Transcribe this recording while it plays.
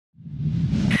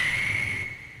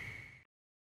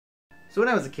So when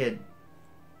I was a kid,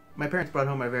 my parents brought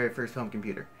home my very first home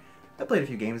computer. I played a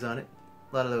few games on it.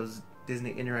 A lot of those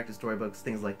Disney interactive storybooks,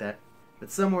 things like that. But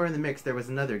somewhere in the mix there was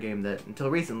another game that, until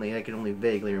recently, I could only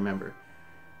vaguely remember.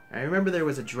 I remember there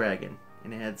was a dragon,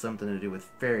 and it had something to do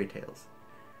with fairy tales.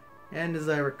 And as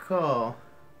I recall,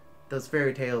 those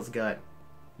fairy tales got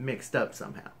mixed up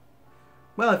somehow.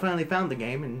 Well, I finally found the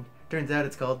game, and turns out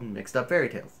it's called Mixed Up Fairy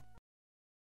Tales.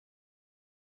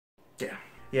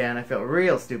 Yeah, and I felt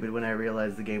real stupid when I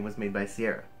realized the game was made by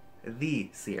Sierra. The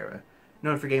Sierra.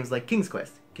 Known for games like King's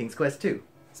Quest, King's Quest II,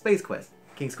 Space Quest,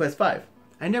 King's Quest V.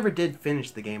 I never did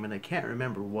finish the game, and I can't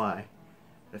remember why.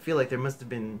 I feel like there must have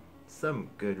been some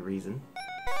good reason.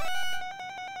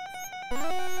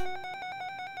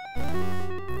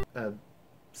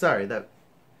 Sorry, that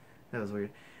was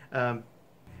weird.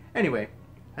 Anyway,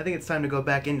 I think it's time to go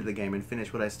back into the game and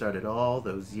finish what I started all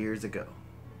those years ago.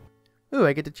 Ooh,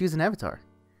 I get to choose an avatar.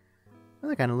 Well,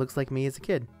 that kind of looks like me as a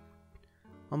kid.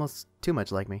 Almost too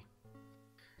much like me.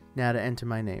 Now to enter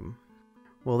my name.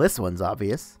 Well, this one's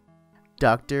obvious.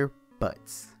 Dr.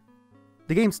 Butts.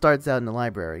 The game starts out in the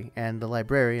library, and the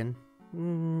librarian,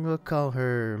 we'll call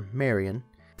her Marion,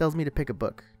 tells me to pick a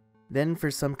book. Then,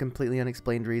 for some completely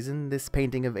unexplained reason, this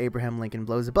painting of Abraham Lincoln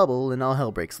blows a bubble and all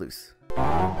hell breaks loose.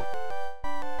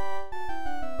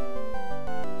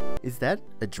 Is that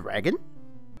a dragon?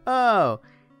 Oh,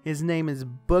 his name is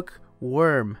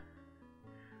Bookworm.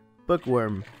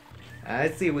 Bookworm. I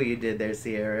see what you did there,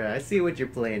 Sierra. I see what you're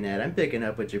playing at. I'm picking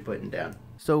up what you're putting down.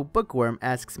 So Bookworm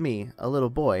asks me, a little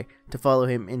boy, to follow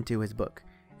him into his book.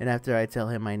 And after I tell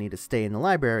him I need to stay in the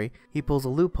library, he pulls a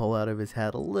loophole out of his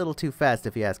hat a little too fast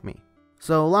if you ask me.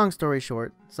 So long story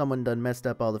short, someone done messed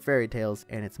up all the fairy tales,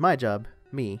 and it's my job,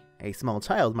 me, a small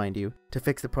child mind you, to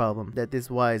fix the problem that this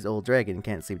wise old dragon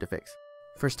can't seem to fix.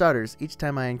 For starters, each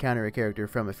time I encounter a character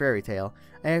from a fairy tale,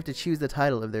 I have to choose the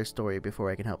title of their story before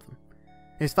I can help them.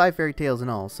 There's 5 fairy tales in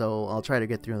all, so I'll try to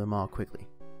get through them all quickly.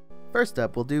 First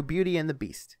up, we'll do Beauty and the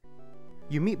Beast.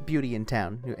 You meet Beauty in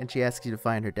town, and she asks you to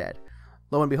find her dad.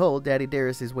 Lo and behold, Daddy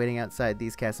Darius is waiting outside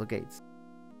these castle gates.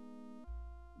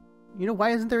 You know,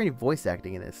 why isn't there any voice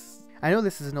acting in this? I know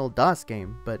this is an old DOS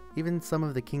game, but even some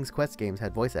of the King's Quest games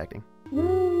had voice acting.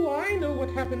 Oh, I know what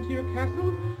happened to your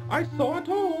castle. I saw it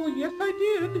all. Yes, I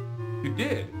did. You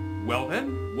did? Well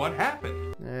then, what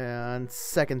happened? On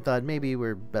second thought, maybe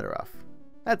we're better off.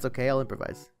 That's okay, I'll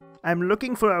improvise. I'm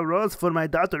looking for a rose for my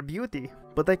daughter Beauty,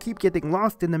 but I keep getting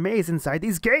lost in the maze inside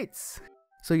these gates.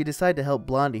 So you decide to help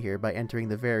Blondie here by entering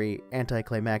the very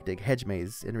anticlimactic hedge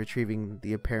maze and retrieving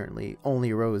the apparently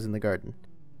only rose in the garden.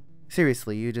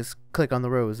 Seriously, you just click on the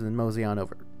rose and then mosey on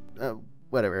over.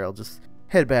 Whatever, I'll just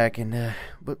head back and,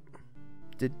 but,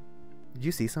 did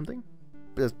you see something?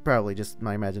 It's probably just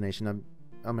my imagination.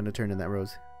 I'm gonna turn in that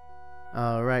rose.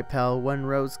 Alright, pal, one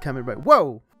rose coming right.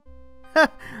 Whoa! Ha!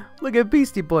 Look at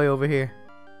Beastie Boy over here.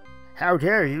 How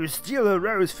dare you steal a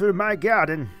rose from my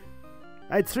garden?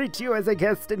 I treat you as a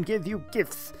guest and give you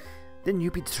gifts. Then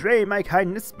you betray my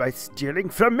kindness by stealing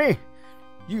from me.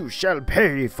 You shall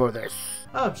pay for this.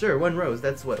 Oh, sure, one rose.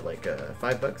 That's what, like,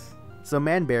 $5? So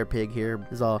Man Bear Pig here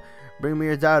is all, bring me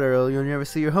your daughter or you'll never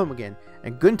see your home again.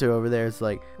 And Gunter over there is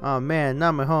like, oh man,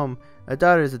 not my home. A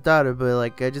daughter is a daughter, but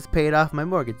like, I just paid off my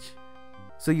mortgage.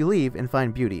 So you leave and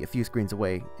find Beauty a few screens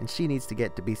away, and she needs to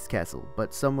get to Beast's castle,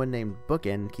 but someone named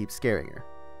Bookend keeps scaring her.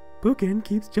 Bookend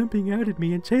keeps jumping out at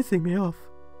me and chasing me off.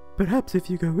 Perhaps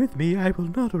if you go with me, I will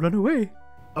not run away.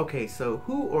 Okay, so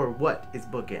who or what is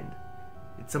Bookend?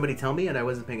 Did somebody tell me and I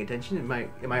wasn't paying attention? Am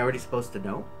I already supposed to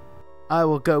know? I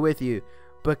will go with you.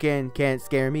 Bookend can't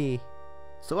scare me.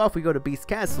 So off we go to Beast's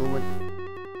castle and...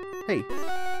 Hey,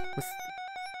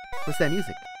 what's that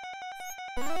music?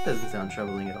 Doesn't sound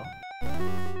troubling at all.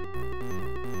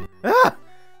 Ah!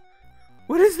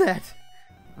 What is that?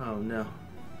 Oh no.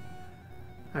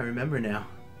 I remember now.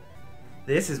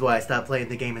 This is why I stopped playing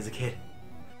the game as a kid.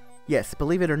 Yes,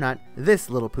 believe it or not, this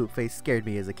little poop face scared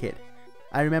me as a kid.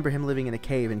 I remember him living in a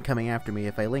cave and coming after me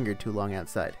if I lingered too long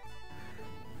outside.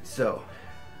 So,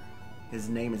 his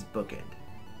name is Bookend.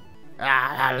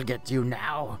 I'll get you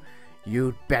now.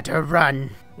 You'd better run.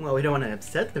 Well, we don't want to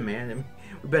upset the man, and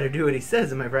we better do what he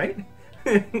says, am I right?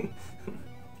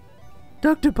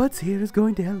 Dr. Butts here is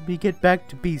going to help me get back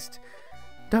to Beast.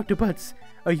 Dr. Butts,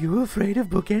 are you afraid of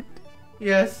Bookend?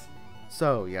 Yes.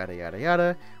 So, yada yada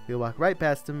yada, we walk right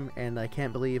past him, and I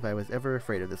can't believe I was ever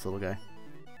afraid of this little guy.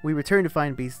 We return to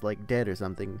find Beast like dead or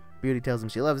something. Beauty tells him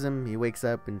she loves him, he wakes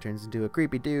up and turns into a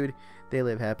creepy dude. They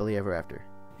live happily ever after.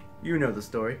 You know the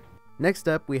story. Next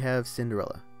up, we have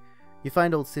Cinderella. You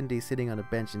find old Cindy sitting on a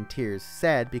bench in tears,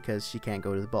 sad because she can't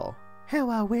go to the ball.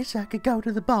 How I wish I could go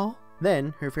to the ball.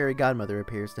 Then, her fairy godmother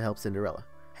appears to help Cinderella.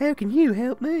 How can you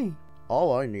help me?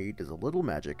 All I need is a little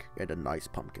magic and a nice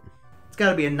pumpkin. It's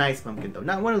gotta be a nice pumpkin, though.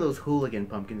 Not one of those hooligan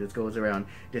pumpkins that goes around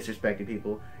disrespecting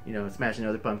people, you know, smashing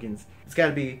other pumpkins. It's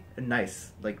gotta be a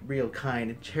nice, like, real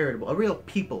kind, charitable, a real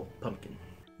people pumpkin.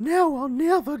 Now I'll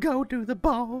never go to the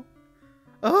ball.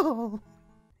 Oh.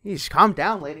 Yeesh, calm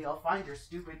down, lady. I'll find your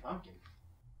stupid pumpkin.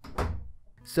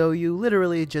 So you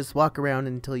literally just walk around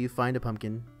until you find a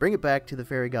pumpkin, bring it back to the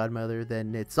fairy godmother,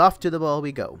 then it's off to the ball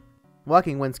we go.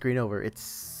 Walking one screen over, it's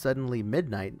suddenly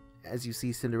midnight as you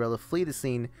see Cinderella flee the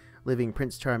scene, leaving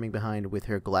Prince Charming behind with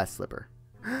her glass slipper.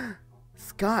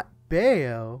 Scott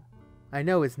Baio? I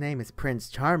know his name is Prince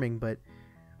Charming, but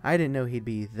I didn't know he'd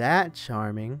be that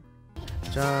charming.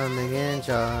 Charming in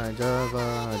charge of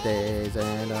our days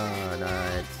and our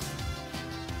nights.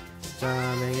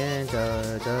 Charming in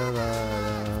charge of our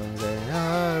wrongs and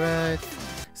our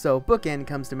rights. So Bookend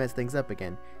comes to mess things up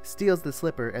again, steals the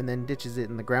slipper and then ditches it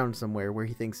in the ground somewhere where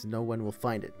he thinks no one will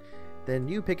find it. Then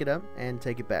you pick it up and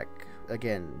take it back.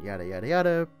 Again, yada yada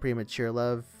yada, premature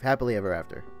love, happily ever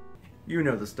after. You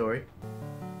know the story.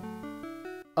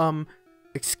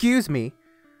 Excuse me?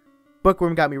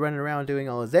 Bookworm got me running around doing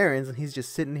all his errands and he's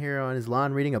just sitting here on his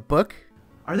lawn reading a book?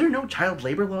 Are there no child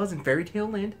labor laws in fairy tale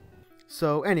land?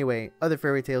 So anyway, other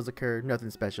fairy tales occur, nothing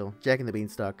special. Jack and the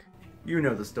Beanstalk. You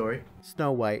know the story.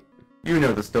 Snow White. You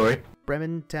know the story.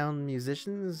 Brementown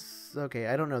Musicians? Okay,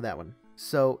 I don't know that one.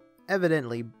 So,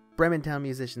 evidently, Brementown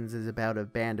Musicians is about a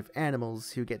band of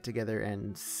animals who get together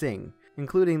and sing,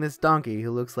 including this donkey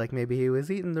who looks like maybe he was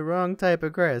eating the wrong type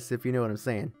of grass, if you know what I'm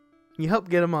saying. You help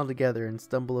get them all together and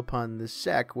stumble upon this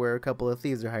shack where a couple of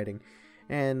thieves are hiding,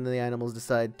 and the animals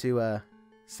decide to,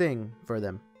 sing for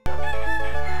them.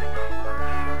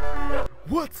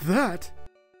 What's that?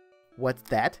 What's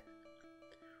that?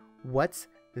 What's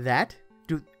that?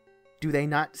 Do they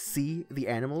not see the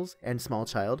animals and small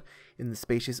child in the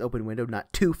spacious open window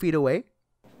not 2 feet away?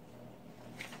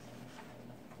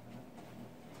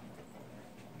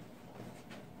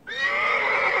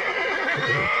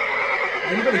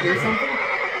 Anybody hear something?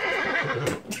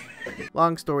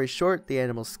 Long story short, the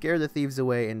animals scare the thieves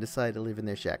away and decide to live in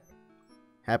their shack.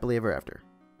 Happily ever after.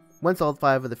 Once all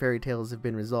 5 of the fairy tales have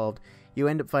been resolved, you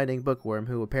end up finding Bookworm,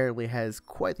 who apparently has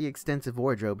quite the extensive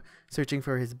wardrobe, searching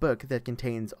for his book that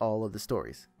contains all of the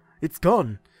stories. It's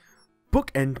gone.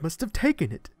 Bookend must have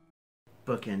taken it.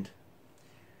 Bookend.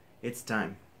 It's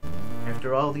time.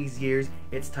 After all these years,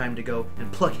 it's time to go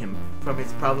and pluck him from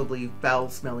his probably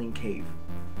foul-smelling cave.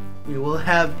 We will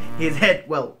have his head,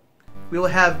 well, we will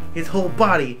have his whole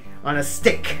body on a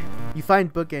stick. You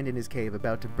find Bookend in his cave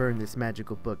about to burn this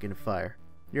magical book in a fire.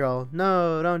 You're all,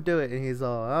 no, don't do it, and he's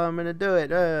all, I'm gonna do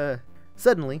it,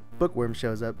 Suddenly, Bookworm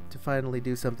shows up to finally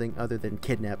do something other than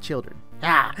kidnap children.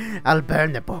 Ah, I'll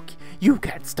burn the book. You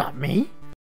can't stop me.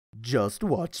 Just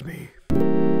watch me.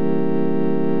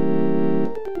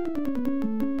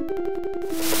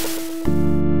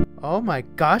 Oh my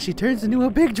gosh, he turns into a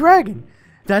big dragon.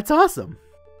 That's awesome.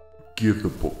 Give the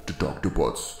book to Dr.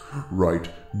 Butts right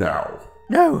now.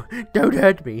 No, don't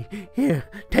hurt me. Here,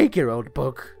 take your old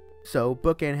book. So,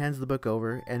 Bookend hands the book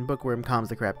over, and Bookworm calms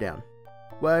the crap down.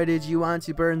 Why did you want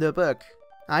to burn the book?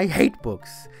 I hate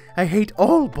books. I hate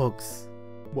all books.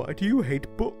 Why do you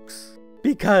hate books?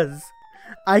 Because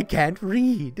I can't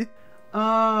read.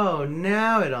 Oh,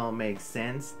 now it all makes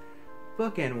sense.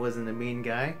 Bookend wasn't a mean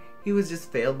guy. He was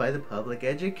just failed by the public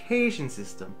education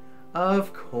system.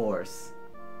 Of course.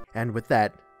 And with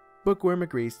that, Bookworm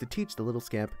agrees to teach the little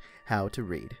scamp how to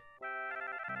read.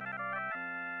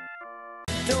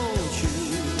 Don't you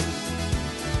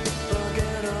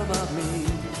forget about me.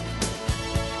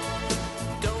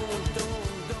 Don't.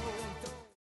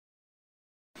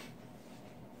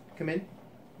 Come in.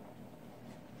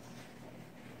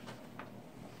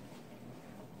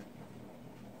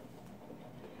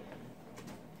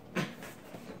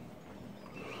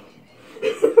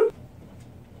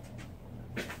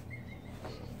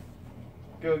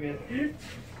 Go again.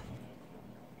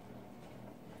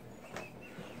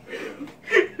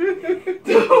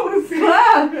 Don't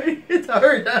slap! It's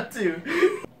hard not to.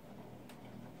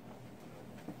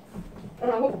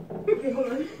 Oh, okay, hold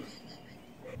on.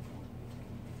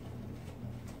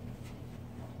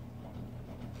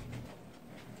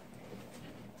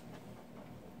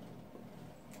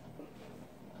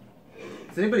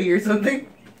 Does anybody hear something?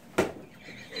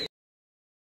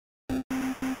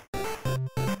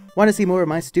 Want to see more of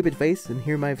my stupid face and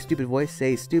hear my stupid voice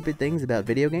say stupid things about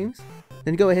video games?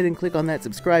 Then go ahead and click on that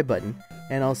subscribe button,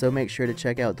 and also make sure to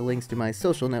check out the links to my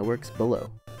social networks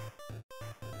below.